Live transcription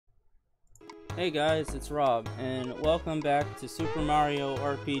Hey guys, it's Rob, and welcome back to Super Mario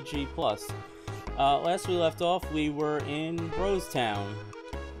RPG Plus. Last we left off, we were in Rosetown,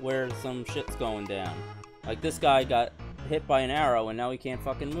 where some shit's going down. Like, this guy got hit by an arrow, and now he can't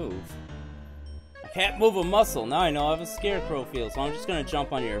fucking move. I can't move a muscle! Now I know I have a scarecrow feel, so I'm just gonna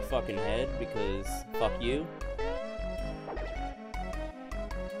jump on your fucking head, because fuck you.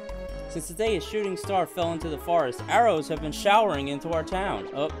 Since the day a shooting star fell into the forest, arrows have been showering into our town.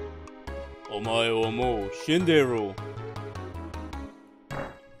 Omae omo shinderu.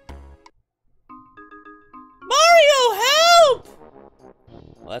 Mario, help!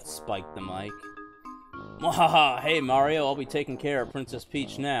 Well, that spiked the mic. Mwahaha, hey Mario, I'll be taking care of Princess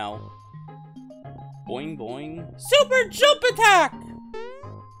Peach now. Boing boing. Super jump attack!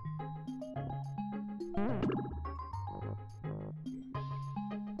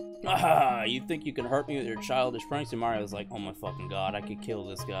 Ah, you think you can hurt me with your childish pranks? And Mario's like, oh my fucking god, I could kill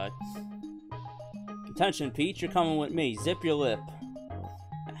this guy. Attention, Peach, you're coming with me. Zip your lip.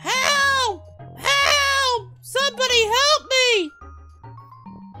 Help! Help! Somebody help me!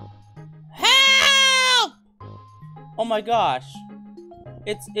 Help! Oh my gosh.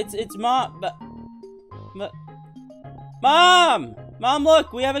 It's Mom. Mom! Mom,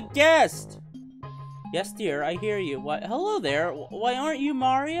 look, we have a guest! Yes, dear, I hear you. Why, hello there. Why aren't you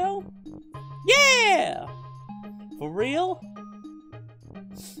Mario? Yeah! For real?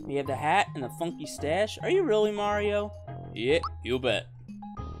 You have the hat and the funky stash? Are you really Mario? Yeah, you bet.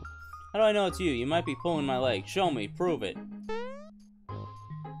 How do I know it's you? You might be pulling my leg. Show me. Prove it.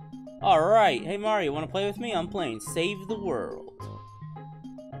 Alright. Hey Mario, wanna play with me? I'm playing Save the World.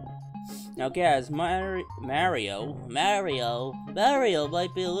 Now guys, Mario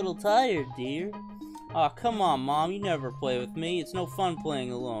might be a little tired, dear. Aw, come on, Mom. You never play with me. It's no fun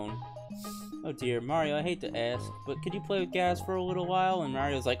playing alone. Oh dear, Mario, I hate to ask, but could you play with Gaz for a little while? And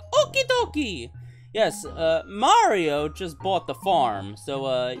Mario's like, okie dokie! Yes, Mario just bought the farm,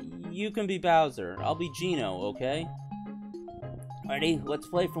 so, you can be Bowser. I'll be Geno, okay? Ready? Let's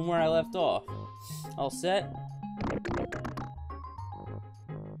play from where I left off. All set?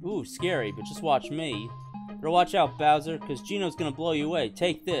 Ooh, scary, but just watch me. Better watch out, Bowser, because Geno's gonna blow you away.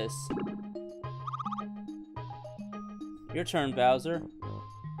 Take this. Your turn, Bowser.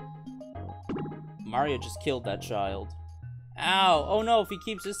 Mario just killed that child. Ow! Oh no, if he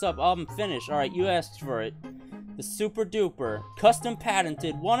keeps this up, I'm finished. Alright, you asked for it. The super duper, custom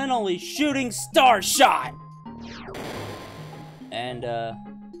patented, one and only shooting star shot! And,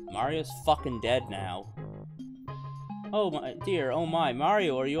 Mario's fucking dead now. Oh my dear, oh my,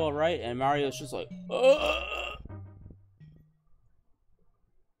 Mario, are you alright? And Mario's just like, ugh!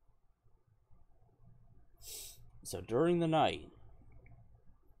 So during the night,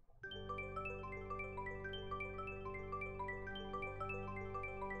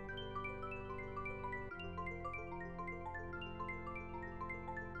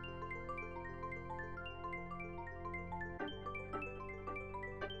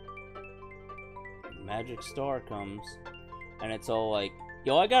 magic star comes, and it's all like,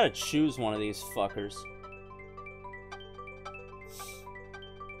 yo, I gotta choose one of these fuckers.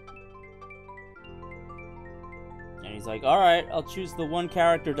 And he's like, alright, I'll choose the one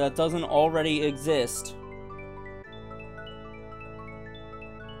character that doesn't already exist.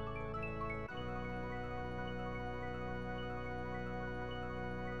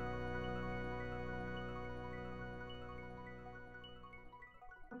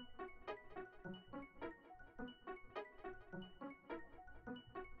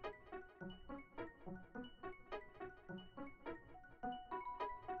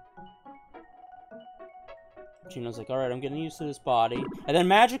 Geno's like, alright, I'm getting used to this body. And then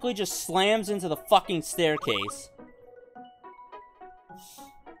magically just slams into the fucking staircase.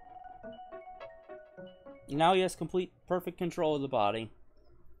 Now he has complete, perfect control of the body.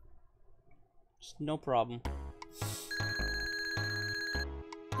 Just no problem.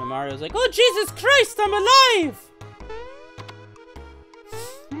 And Mario's like, oh Jesus Christ, I'm alive!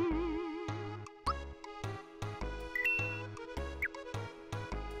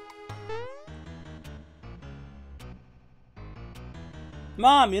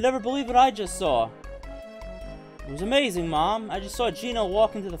 Mom, you'll never believe what I just saw. It was amazing, Mom. I just saw Geno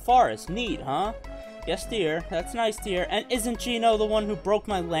walk into the forest. Neat, huh? Yes, dear. That's nice, dear. And isn't Geno the one who broke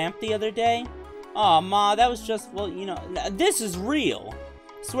my lamp the other day? Aw, Ma, that was just, well, you know, this is real.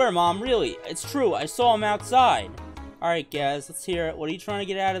 I swear, Mom, really. It's true. I saw him outside. Alright, Gaz, let's hear it. What are you trying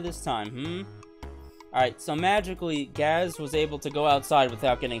to get out of this time, Alright, so magically, Gaz was able to go outside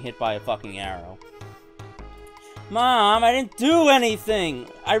without getting hit by a fucking arrow. Mom, I didn't do anything!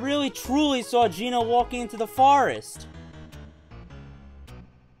 I really truly saw Geno walking into the forest.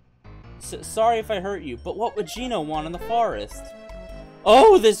 Sorry if I hurt you, but what would Geno want in the forest?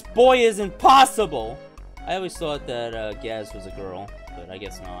 Oh, this boy is impossible! I always thought that Gaz was a girl, but I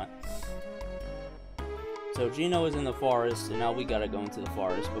guess not. So Geno is in the forest, and now we gotta go into the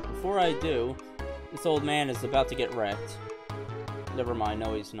forest. But before I do, this old man is about to get wrecked. Never mind,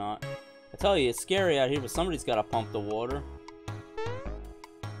 no he's not. I tell you, it's scary out here, but somebody's gotta pump the water.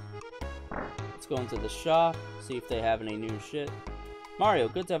 Let's go into the shop, see if they have any new shit. Mario,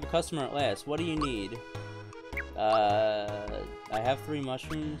 good to have a customer at last. What do you need? I have 3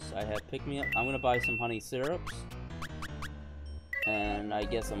 mushrooms. I have pick-me-up. I'm gonna buy some honey syrups. And I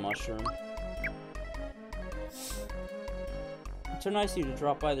guess a mushroom. It's so nice of you to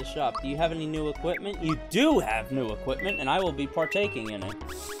drop by the shop. Do you have any new equipment? You do have new equipment, and I will be partaking in it.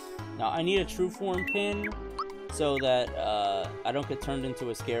 Now, I need a true form pin so that I don't get turned into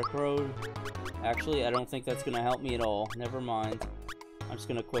a scarecrow. Actually, I don't think that's gonna help me at all. Never mind. I'm just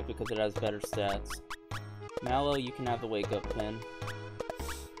gonna equip it because it has better stats. Mallow, you can have the wake-up pin.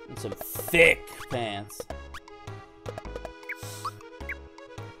 And some thick pants.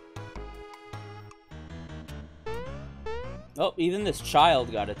 Oh, even this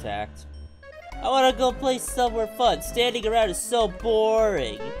child got attacked. I wanna go play somewhere fun. Standing around is so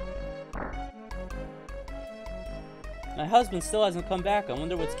boring. My husband still hasn't come back. I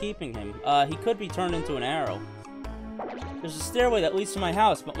wonder what's keeping him. He could be turned into an arrow. There's a stairway that leads to my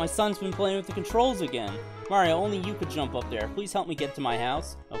house, but my son's been playing with the controls again. Mario, only you could jump up there. Please help me get to my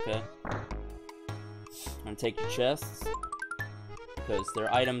house. Okay. And take your chests. Because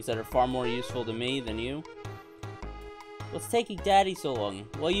they're items that are far more useful to me than you. What's taking Daddy so long?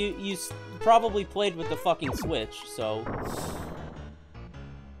 Well, you probably played with the fucking Switch, so...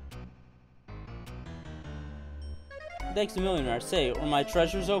 Thanks a million, I say. Are my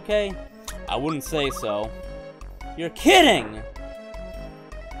treasures okay? I wouldn't say so. You're kidding!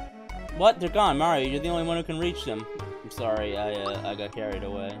 What? They're gone, Mario. You're the only one who can reach them. I'm sorry, I got carried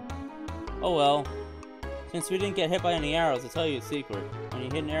away. Oh well. Since we didn't get hit by any arrows, I'll tell you a secret. When you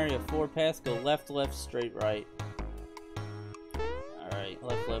hit an area of 4 paths, go left, left, straight, right. Alright,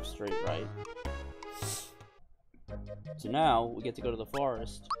 left, left, straight, right. So now, we get to go to the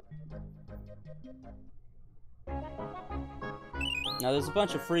forest. Now, there's a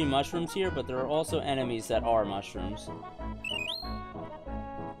bunch of free mushrooms here, but there are also enemies that are mushrooms.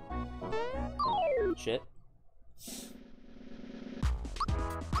 Shit.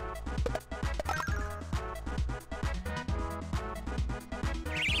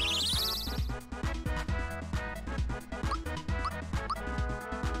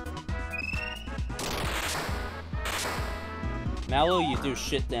 Mallow, you do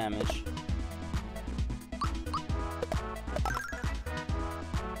shit damage.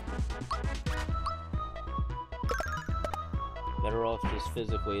 Better off just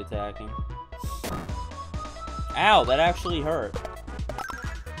physically attacking. Ow, that actually hurt.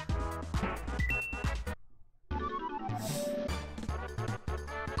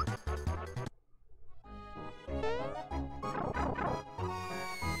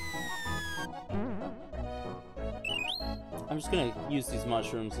 I'm just gonna use these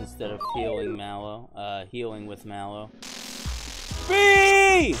mushrooms instead of healing Mallow. Healing with Mallow.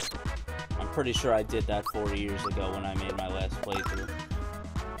 Bee! I'm pretty sure I did that 40 years ago when I made my last playthrough.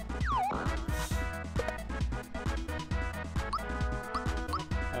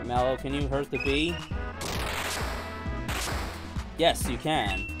 Alright, Mallow, can you hurt the bee? Yes, you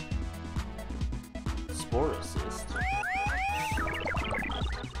can. Spore assist.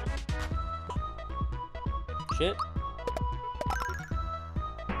 Shit.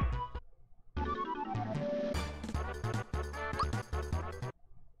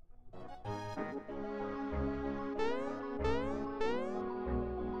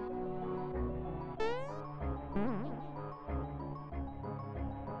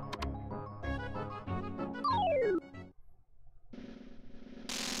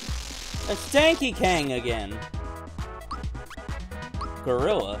 It's Stanky Kang again.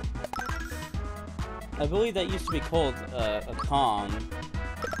 Gorilla. I believe that used to be called a Kong.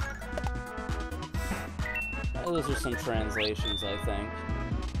 Those are some translations, I think.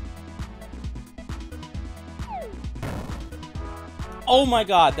 Oh my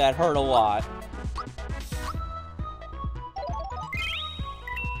god, that hurt a lot.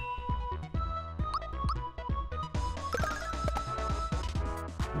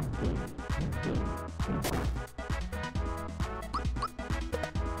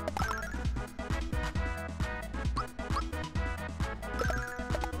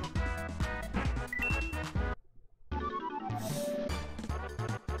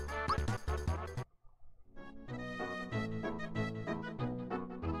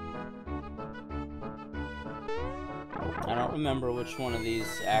 I don't remember which one of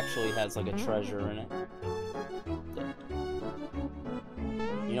these actually has like a treasure in it.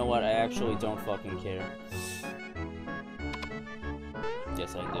 You know what? I actually don't fucking care.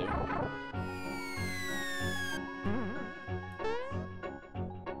 Yes, I do.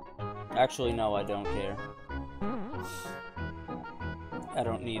 Actually, no, I don't care. I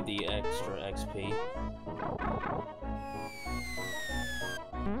don't need the extra XP.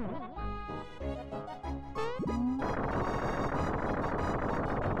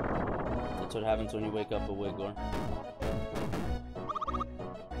 That's what happens when you wake up a Wiggler.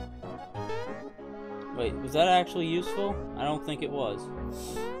 Wait, was that actually useful? I don't think it was.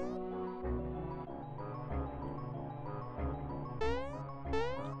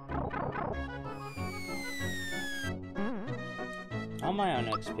 How am I on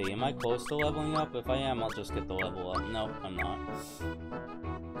XP? Am I close to leveling up? If I am, I'll just get the level up. Nope, I'm not.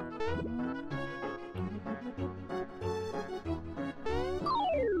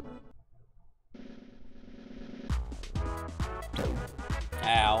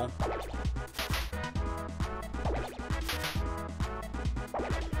 Ow.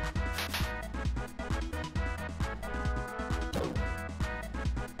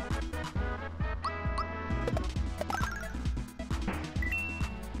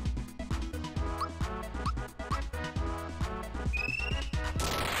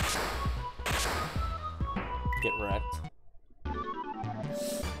 Get wrecked.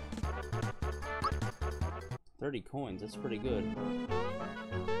 30 coins, that's pretty good.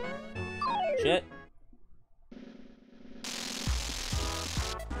 Shit.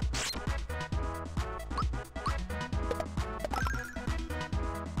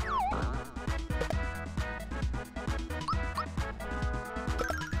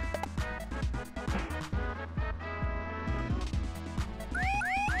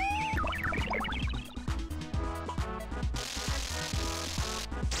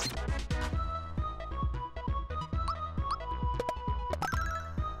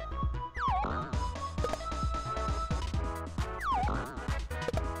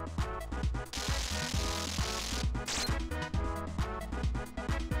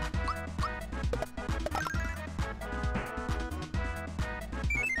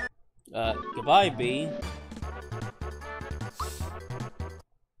 Goodbye, bee.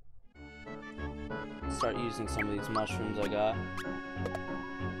 Start using some of these mushrooms I got.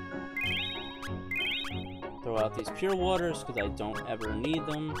 Throw out these pure waters because I don't ever need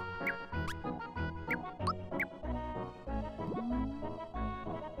them.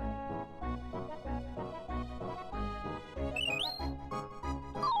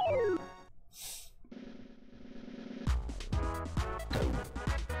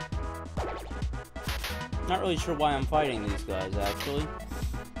 Not really sure why I'm fighting these guys, actually.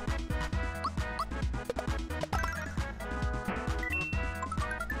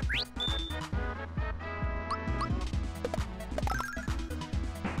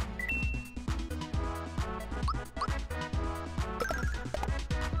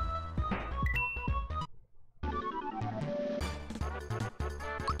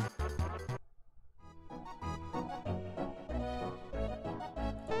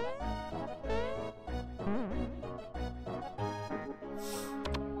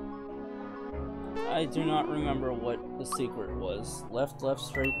 I do not remember what the secret was. Left, left,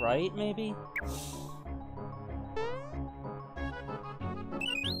 straight, right, maybe?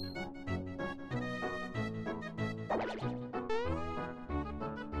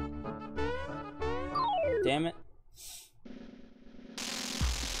 Damn it.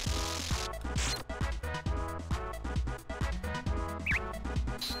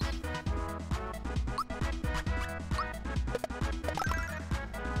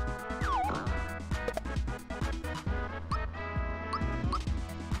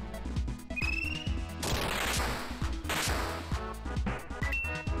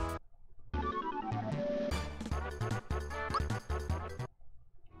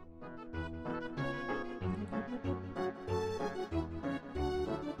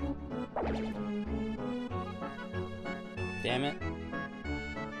 Damn it.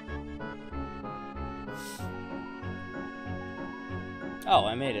 Oh,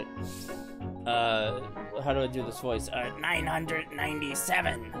 I made it. How do I do this voice?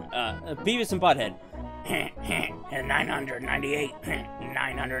 997. Beavis and Butthead. 998.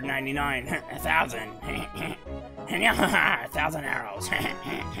 999. 1,000. 1,000 arrows.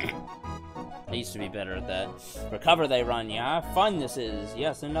 I used to be better at that. For cover they run, yeah? Fun this is.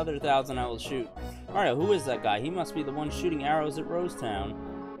 Yes, another 1,000 I will shoot. Alright, who is that guy? He must be the one shooting arrows at Rosetown.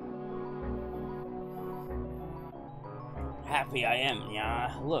 Have happy I am,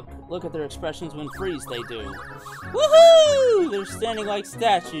 yeah. Look at their expressions when freeze they do. Woohoo! They're standing like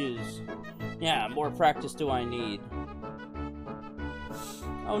statues. Yeah, more practice do I need.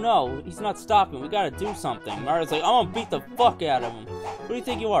 Oh no, he's not stopping. We gotta do something. Mario's like, I'm gonna beat the fuck out of him. Who do you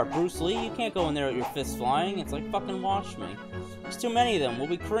think you are, Bruce Lee? You can't go in there with your fists flying. It's like fucking watch me. There's too many of them. We'll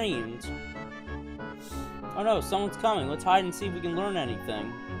be creamed. Oh no, someone's coming. Let's hide and see if we can learn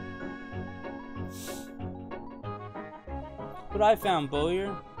anything. What I found,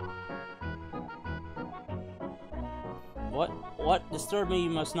 Bowyer. What? Disturb me you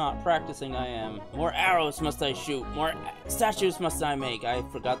must not. Practicing I am. More arrows must I shoot. More statues must I make. I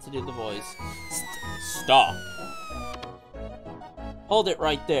forgot to do the voice. Stop. Hold it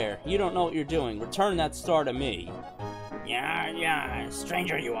right there. You don't know what you're doing. Return that star to me. Yeah.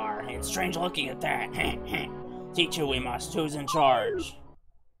 Stranger you are. And strange looking at that. Teach you we must. Who's in charge?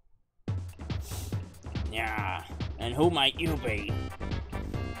 Yeah. And who might you be?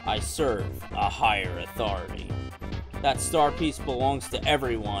 I serve a higher authority. That star piece belongs to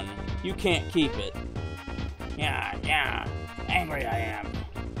everyone. You can't keep it. Yeah. Angry I am.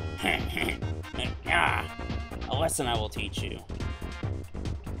 Yeah. A lesson I will teach you.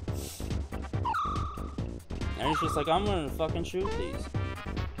 And he's just like, I'm gonna fucking shoot these.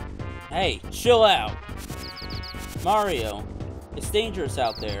 Hey, chill out. Mario, it's dangerous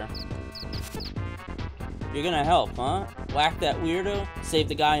out there. You're gonna help, huh? Whack that weirdo? Save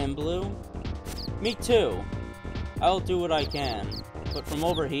the guy in blue? Me too. I'll do what I can. But from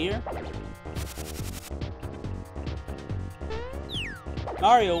over here?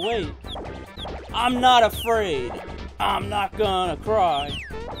 Mario, wait. I'm not afraid. I'm not gonna cry.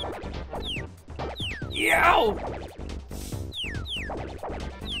 Yow!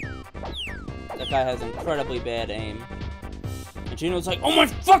 That guy has incredibly bad aim. And Geno's like, oh my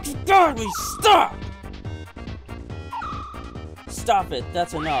fucking god, we stop! Stop it,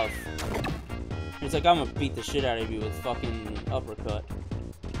 that's enough. He's like, I'm gonna beat the shit out of you with fucking uppercut.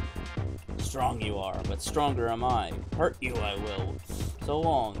 Strong you are, but stronger am I. Hurt you I will. So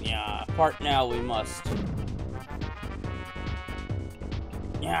long, yeah. Part now we must.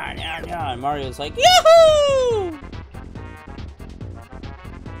 Yeah. And Mario's like, Yahoo!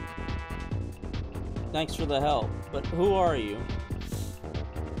 Thanks for the help, but who are you?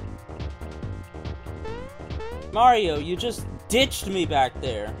 Mario, you just ditched me back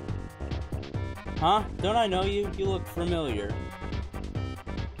there. Huh? Don't I know you? You look familiar.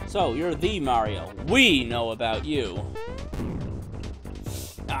 So, you're the Mario. We know about you.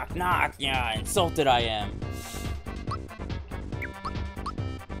 Knock, knock. Yeah, insulted I am.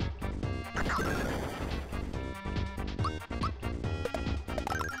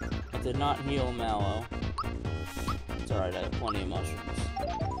 I did not heal Mallow. It's alright, I have plenty of mushrooms.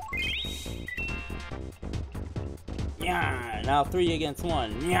 Yeah, now 3 against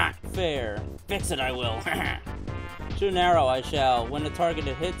 1. Yeah, fair. Fix it, I will. Shoot an arrow, I shall. When the target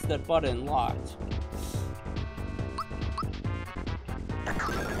hits that button, locked.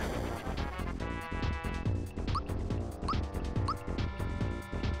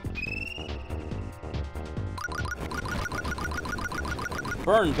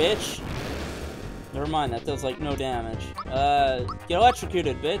 Burn, bitch! Never mind, that does, like, no damage. Get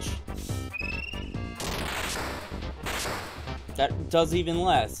electrocuted, bitch! That does even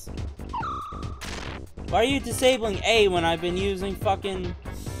less. Why are you disabling A when I've been using fucking...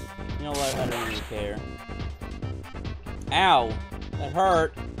 You know what, I don't even care. Ow! That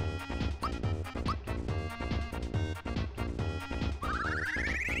hurt.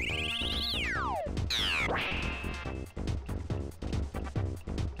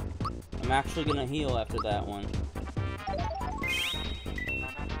 I'm actually gonna heal after that one.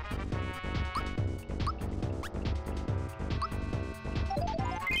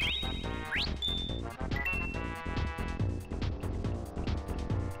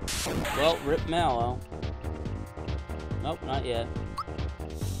 Well, rip Mallow. Nope, not yet.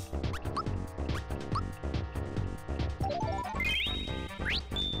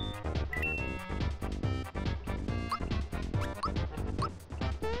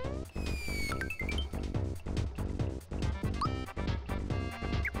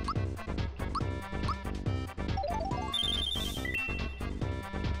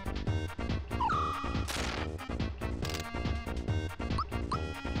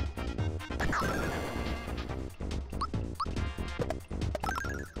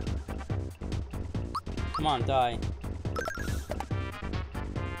 Come on, die.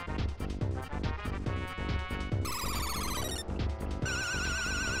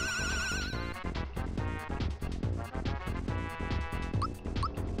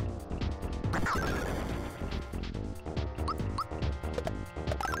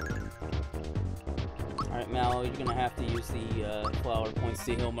 Alright, Mallow, you're gonna have to use the flower points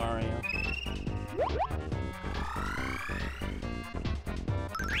to heal Mario.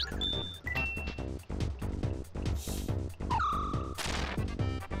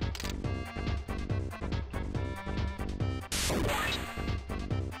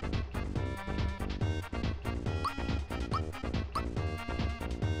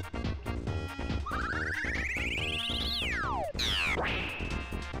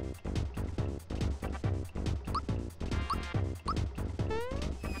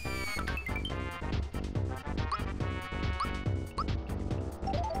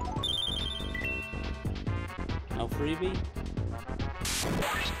 No freebie?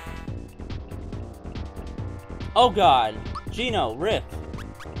 Oh god! Geno, Rip!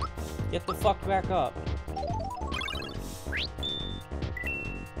 Get the fuck back up.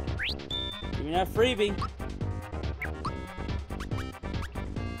 Give me that freebie.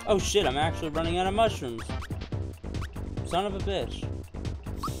 Oh shit, I'm actually running out of mushrooms. Son of a bitch.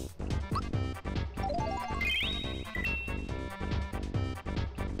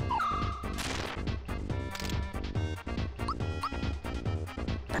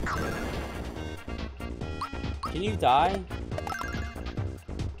 Can you die?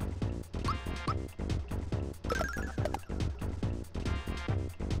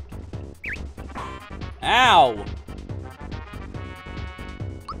 Ow!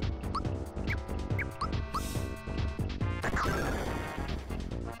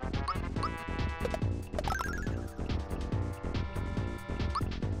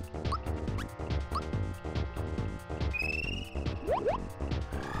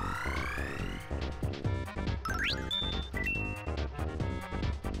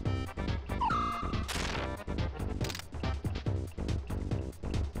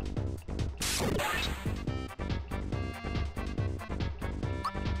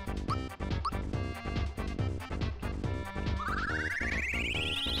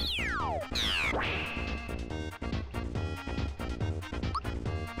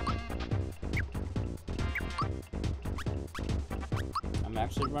 I'm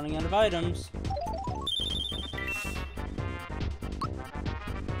actually running out of items.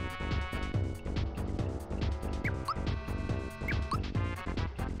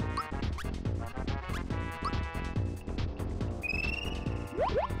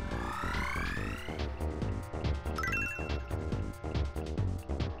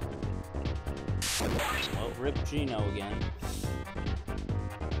 Oh, rip Geno again.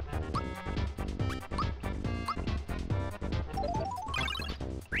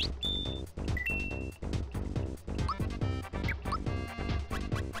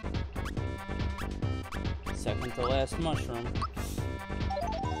 Second to last mushroom.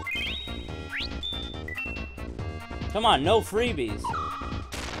 Come on, no freebies.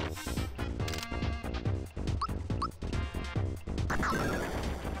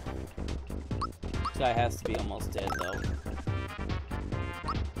 This guy has to be almost dead, though.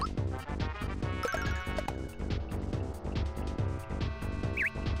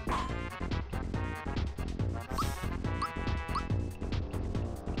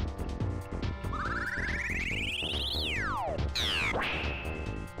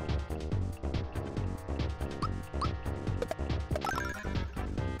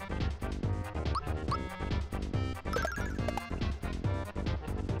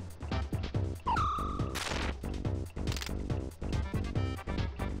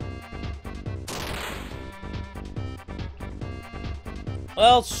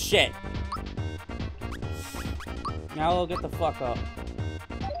 Well, shit. Now we'll get the fuck up.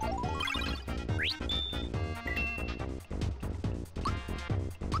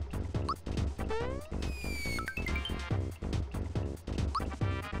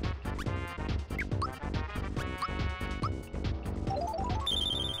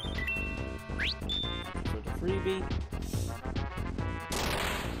 For the freebie.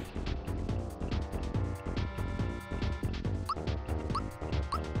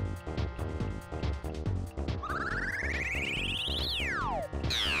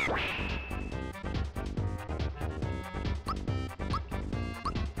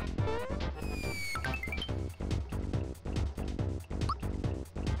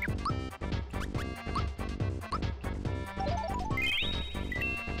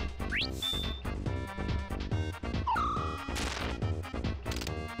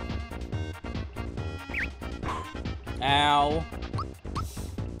 Ow.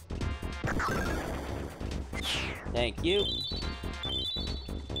 Thank you.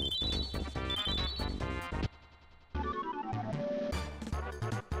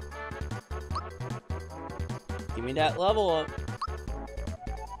 Give me that level up.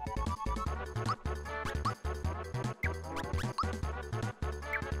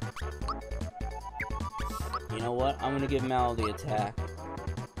 know what? I'm gonna give Mal the attack.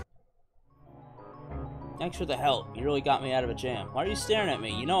 Thanks for the help. You really got me out of a jam. Why are you staring at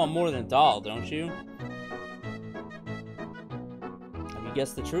me? You know I'm more than a doll, don't you? Have you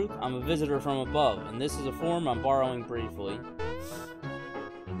guessed the truth? I'm a visitor from above, and this is a form I'm borrowing briefly.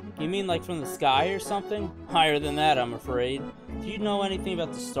 You mean like from the sky or something? Higher than that, I'm afraid. Do you know anything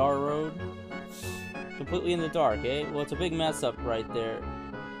about the Star Road? Completely in the dark, eh? Well, it's a big mess up right there.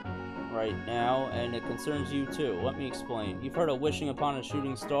 Right now, and it concerns you too. Let me explain. You've heard of wishing upon a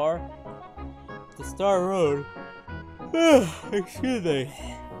shooting star? The Star Road. Excuse me.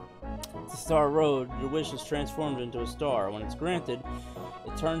 The Star Road, your wish is transformed into a star. When it's granted,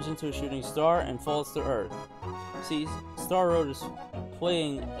 it turns into a shooting star and falls to Earth. See, Star Road is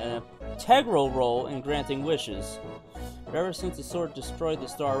playing an integral role in granting wishes. But ever since the sword destroyed the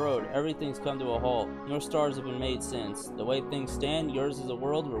Star Road, everything's come to a halt. No stars have been made since. The way things stand, yours is a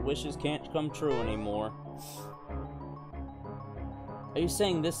world where wishes can't come true anymore. Are you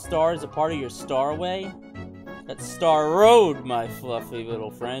saying this star is a part of your Starway? That's Star Road, my fluffy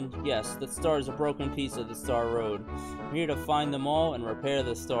little friend. Yes, that star is a broken piece of the Star Road. I'm here to find them all and repair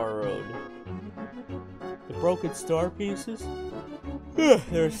the Star Road. The broken star pieces?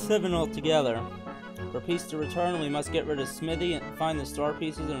 There are 7 altogether. For peace to return, we must get rid of Smithy and find the star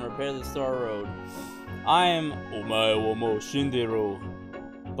pieces and repair the Star Road. I am Omae wo mo shinderu.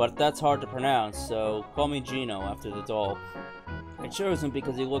 But that's hard to pronounce, so call me Geno after the doll. I chose him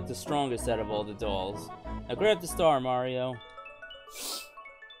because he looked the strongest out of all the dolls. Now grab the star, Mario.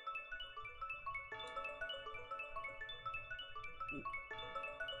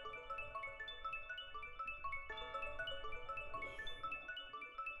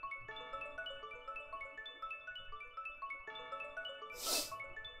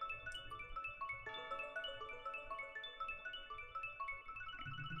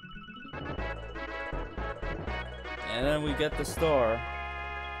 And then we get the star.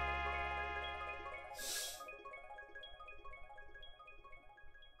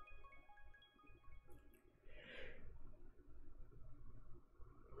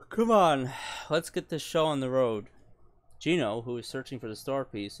 Come on, let's get this show on the road. Geno, who is searching for the star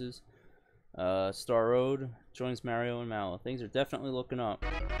pieces, Star Road, joins Mario and Mal. Things are definitely looking up.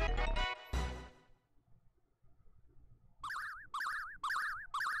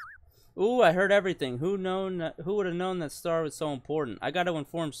 Ooh, I heard everything. Who would have known that star was so important? I gotta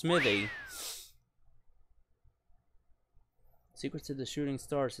inform Smithy. Secrets of the shooting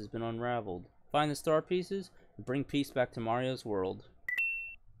stars has been unraveled. Find the star pieces and bring peace back to Mario's world.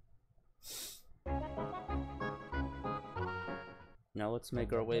 Now let's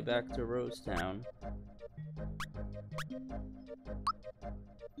make our way back to Rose Town.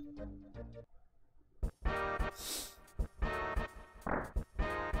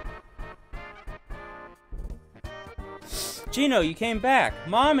 Geno, you came back!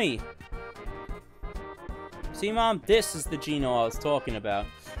 Mommy! See, Mom? This is the Geno I was talking about.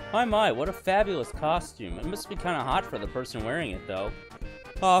 My, what a fabulous costume. It must be kind of hot for the person wearing it, though.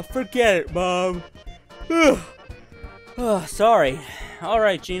 Aw, forget it, Mom. Sorry.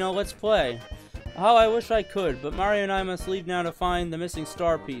 Alright, Geno, let's play. Oh, I wish I could, but Mario and I must leave now to find the missing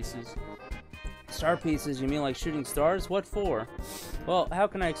star pieces. Star pieces? You mean like shooting stars? What for? Well, how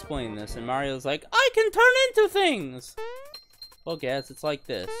can I explain this? And Mario's like, I can turn into things! Well, guess it's like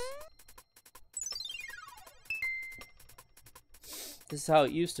this. This is how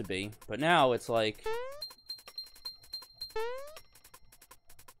it used to be, but now it's like...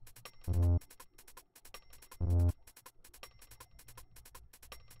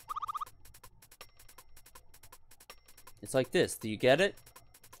 It's like this. Do you get it?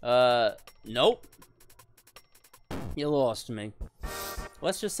 Nope. You lost me.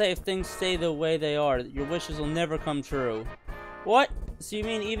 Let's just say if things stay the way they are, your wishes will never come true. What? So you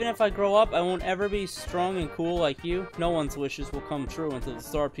mean even if I grow up, I won't ever be strong and cool like you? No one's wishes will come true until the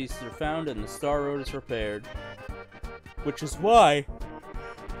star pieces are found and the Star Road is repaired. Which is why...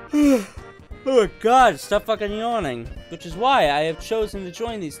 Oh god, stop fucking yawning. Which is why I have chosen to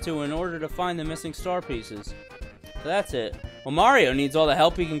join these two in order to find the missing star pieces. So that's it. Well, Mario needs all the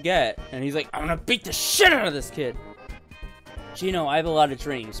help he can get. And he's like, I'm gonna beat the shit out of this kid! Geno, I have a lot of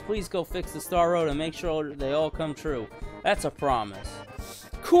dreams. Please go fix the Star Road and make sure they all come true. That's a promise.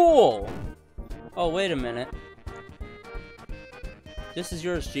 Cool! Oh, wait a minute. This is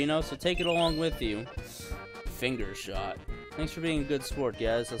yours, Geno, so take it along with you. Finger shot. Thanks for being a good sport,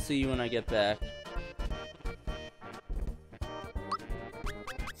 guys. I'll see you when I get back.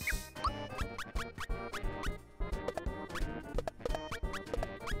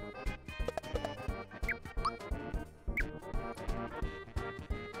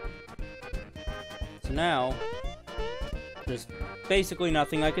 So now... there's basically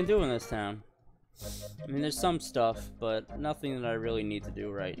nothing I can do in this town. I mean, there's some stuff, but nothing that I really need to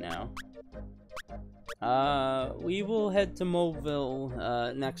do right now. We will head to Mobile,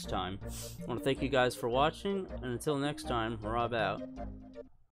 next time. I want to thank you guys for watching, and until next time, Rob out.